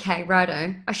 Yeah, okay,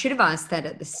 righto. I should have asked that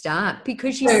at the start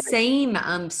because you So, seem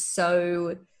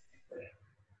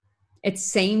it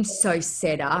seems so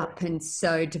set up and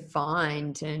so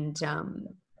defined and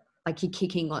like you're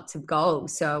kicking lots of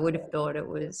goals. So I would have thought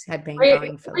had been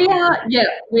going for we longer. are, yeah,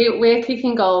 we're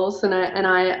kicking goals, and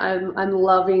I'm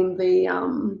loving the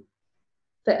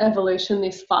evolution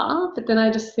this far. But then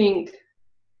I just think,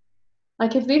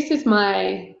 like, if this is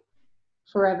my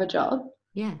forever job,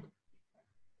 Yeah.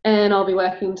 and I'll be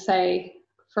working, say,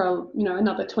 for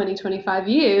another 20, 25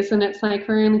 years, and it's like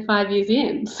we're only 5 years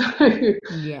in. So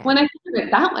Yeah. when I think of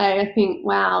it that way, I think,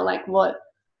 wow, like what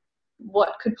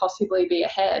could possibly be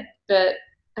ahead? But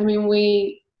I mean,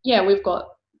 we've got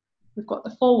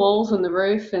the four walls and the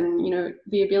roof, and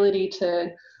the ability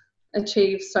to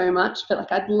achieve so much. But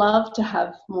like, I'd love to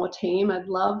have more team. I'd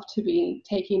love to be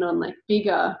taking on like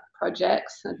bigger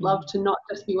projects. I'd love to not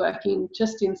just be working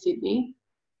just in Sydney,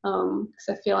 because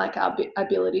I feel like our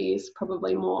ability is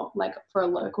probably more like for a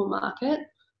local market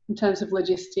in terms of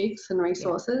logistics and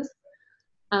resources.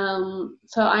 So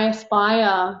I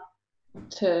aspire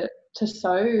to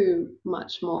so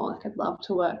much more. Like, I'd love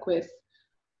to work with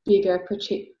bigger,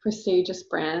 prestigious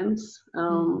brands.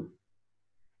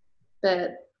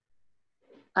 But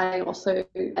I also,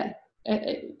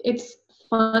 it's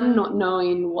fun not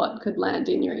knowing what could land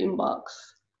in your inbox.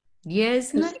 Yeah,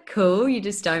 isn't that cool? You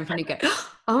just open and go,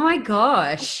 oh my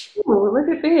gosh. Ooh, look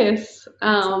at this.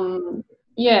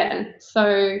 Yeah,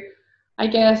 so I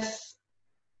guess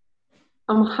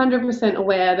I'm 100%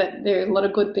 aware that there are a lot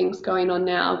of good things going on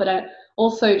now, but I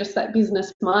also just that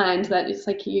business mind that it's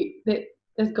like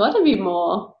there's got to be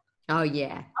more. Oh,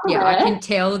 yeah. Yeah, I can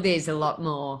tell there's a lot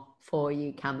more for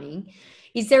you coming.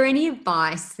 Is there any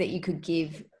advice that you could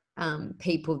give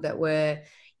people that were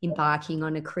embarking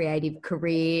on a creative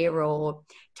career or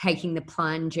taking the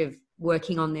plunge of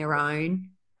working on their own?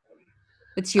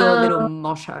 What's your little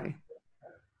motto?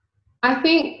 I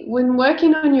think when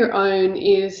working on your own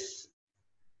is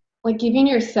like giving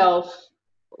yourself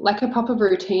like a proper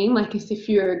routine, like as if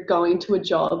you're going to a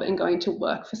job and going to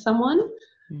work for someone.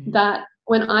 That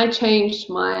when I changed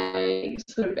my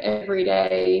sort of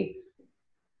everyday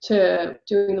to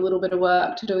doing a little bit of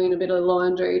work, to doing a bit of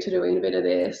laundry, to doing a bit of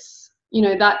this,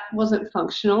 that wasn't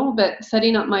functional. But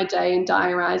setting up my day and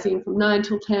diarising from 9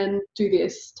 till 10, do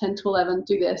this, 10 to 11,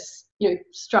 do this,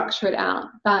 structure it out.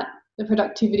 That the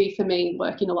productivity for me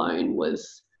working alone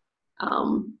was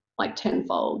like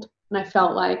tenfold. And I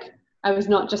felt like I was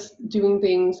not just doing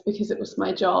things because it was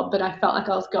my job, but I felt like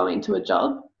I was going to a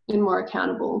job and more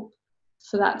accountable.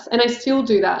 So and I still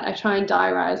do that. I try and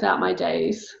diarise out my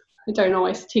days. I don't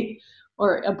always tick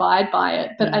or abide by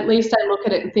it, but at least I look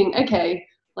at it and think, okay,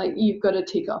 like you've got to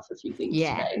tick off a few things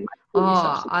today.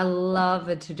 I love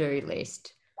a to-do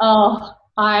list. Oh,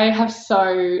 I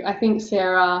think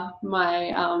Sarah,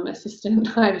 my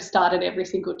assistant, I've started every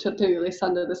single to-do list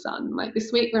under the sun. Like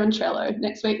this week we're on Trello,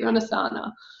 next week we're on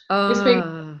Asana. This week,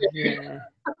 yeah.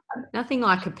 Nothing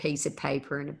like a piece of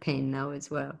paper and a pen though as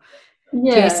well.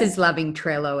 yeah. Jess is loving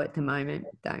Trello at the moment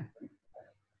though,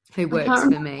 who works for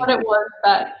me. What it was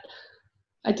that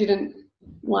I didn't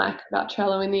like about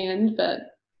Trello in the end, but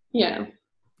yeah,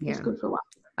 it's good for a while.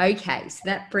 Okay, so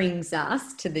that brings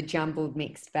us to the jumbled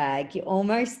mixed bag. You're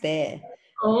almost there.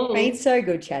 Oh. It's so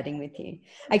good chatting with you.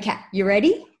 Okay, you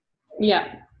ready?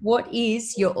 Yeah. What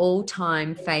is your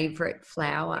all-time favourite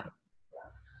flower?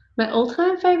 My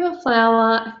all-time favourite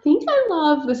flower, I think I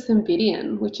love the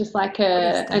Cymbidium, which is like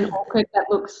an orchid that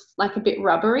looks like a bit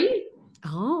rubbery.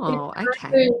 Oh,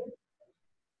 okay.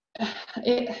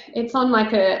 It's on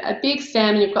like a big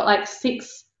stem, and you've got like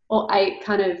 6 or 8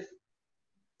 kind of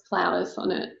flowers on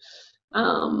it.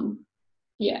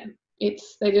 Yeah,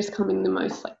 they just come in the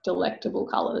most like delectable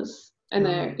colours, and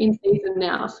they're in season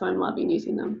now, so I'm loving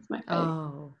using them. It's my favourite.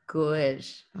 Oh, good.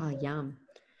 Oh, yum.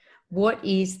 What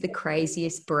is the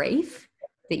craziest brief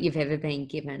that you've ever been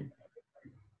given?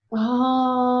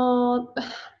 Oh,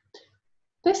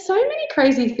 there's so many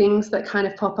crazy things that kind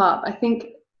of pop up. I think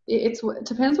it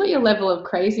depends what your level of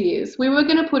crazy is. We were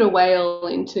going to put a whale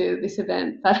into this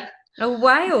event, but a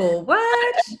whale?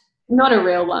 What? Not a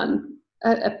real one.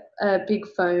 A big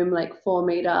foam, like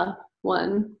 4-meter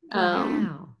one.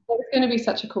 Wow. It was going to be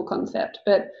such a cool concept,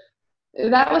 but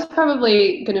that was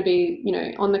probably going to be,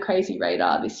 on the crazy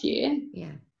radar this year.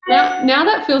 Yeah. Now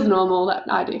that feels normal. That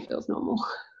idea feels normal.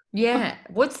 Yeah.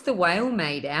 What's the whale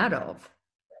made out of?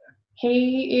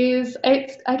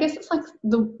 I guess it's like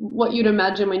what you'd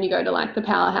imagine when you go to like the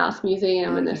Powerhouse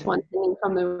Museum and there's one hanging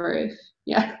from the roof.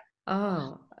 Yeah.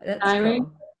 Oh, that's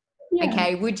cool. Yeah.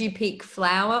 Okay, would you pick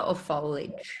flower or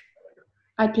foliage?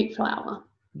 I'd pick flower.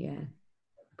 Yeah,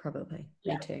 probably.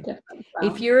 Yeah, Me too. definitely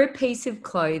flower. If you're a piece of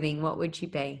clothing, what would you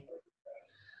be?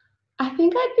 I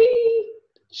think I'd be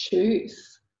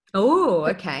shoes. Oh,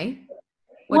 okay.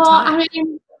 What Well, type? I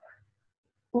mean,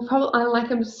 I'm like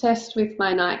obsessed with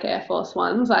my Nike Air Force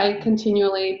Ones. I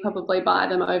continually probably buy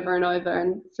them over and over.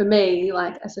 And for me,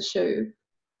 like as a shoe,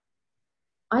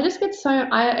 I just get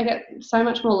I get so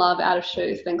much more love out of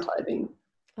shoes than clothing.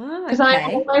 Oh, Because I'm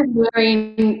okay. always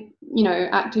wearing,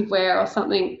 active wear or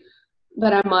something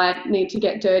that I might need to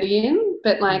get dirty in,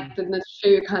 but like the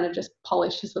shoe kind of just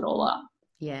polishes it all up.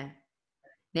 Yeah.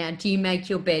 Now, do you make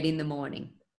your bed in the morning?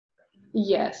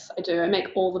 Yes, I do. I make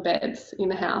all the beds in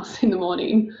the house in the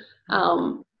morning.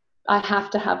 I have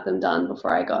to have them done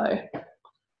before I go.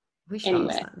 Wish I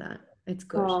was like that. It's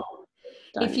good. Oh,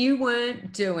 If you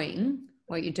weren't doing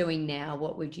what you're doing now,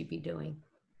 what would you be doing?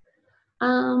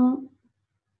 Well,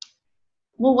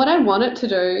 what I wanted to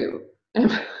do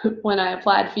when I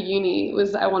applied for uni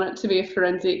was I wanted to be a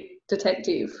forensic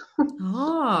detective.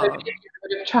 Oh, I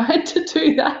would have tried to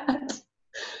do that.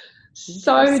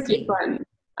 So interesting. different.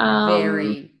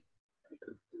 Very.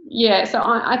 Yeah, so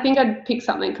I think I'd pick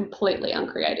something completely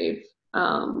uncreative.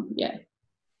 Yeah.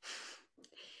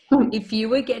 If you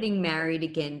were getting married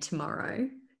again tomorrow,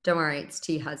 don't worry, it's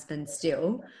to your husband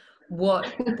still,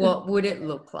 what would it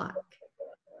look like?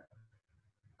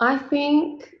 I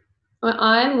think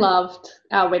I loved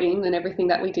our wedding and everything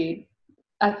that we did.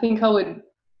 I think I would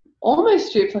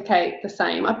almost duplicate the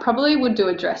same. I probably would do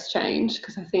a dress change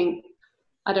because I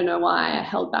don't know why I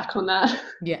held back on that.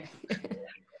 Yeah.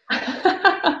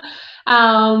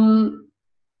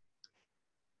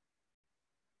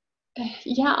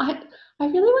 Yeah, I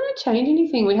really want to change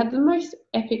anything. We had the most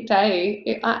epic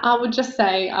day. I would just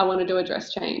say I want to do a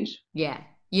dress change. Yeah.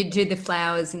 You do the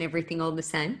flowers and everything all the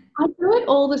same? I do it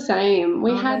all the same.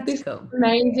 We had that's this cool.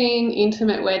 amazing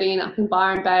intimate wedding up in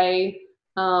Byron Bay.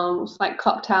 It was like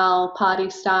cocktail party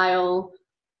style.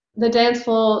 The dance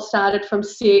floor started from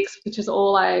 6, which is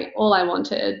all I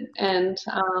wanted, and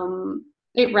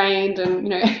it rained, and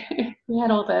we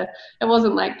had it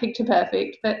wasn't like picture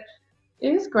perfect, but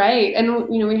it was great. And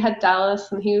we had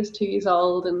Dallas, and he was 2 years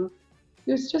old, and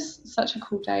it was just such a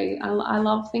cool day. I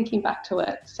love thinking back to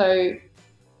it. So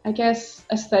I guess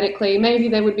aesthetically, maybe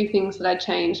there would be things that I'd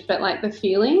change, but like the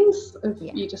feelings of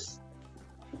you just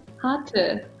hard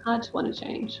to want to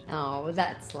change. Oh, well,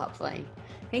 that's lovely.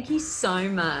 Thank you so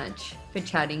much for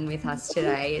chatting with us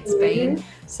today. It's been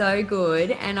so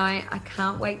good, and I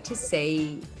can't wait to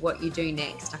see what you do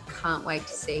next. I can't wait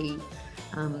to see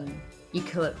your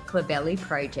Clebelly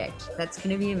project. That's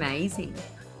going to be amazing.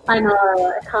 I know.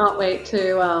 I can't wait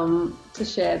to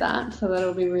share that. So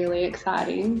that'll be really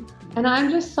exciting. And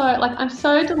I'm just I'm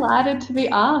so delighted to be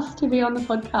asked to be on the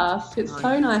podcast. It's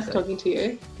so nice talking to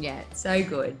you. Yeah, it's so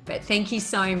good. But thank you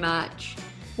so much.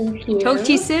 Thank you. Talk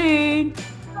to you soon.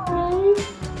 Bye.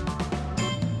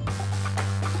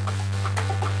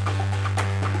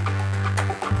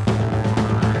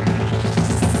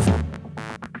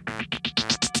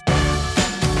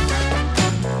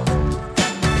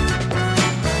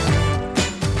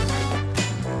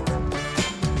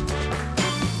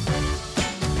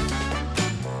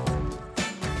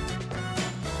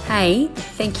 Hey,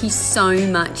 thank you so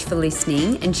much for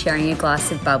listening and sharing a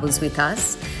glass of bubbles with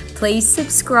us. Please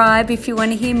subscribe if you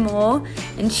want to hear more,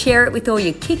 and share it with all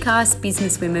your kick-ass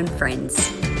businesswomen friends.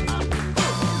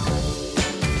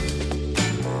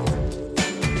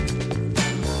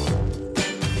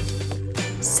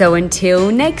 So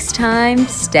until next time,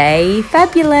 stay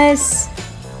fabulous.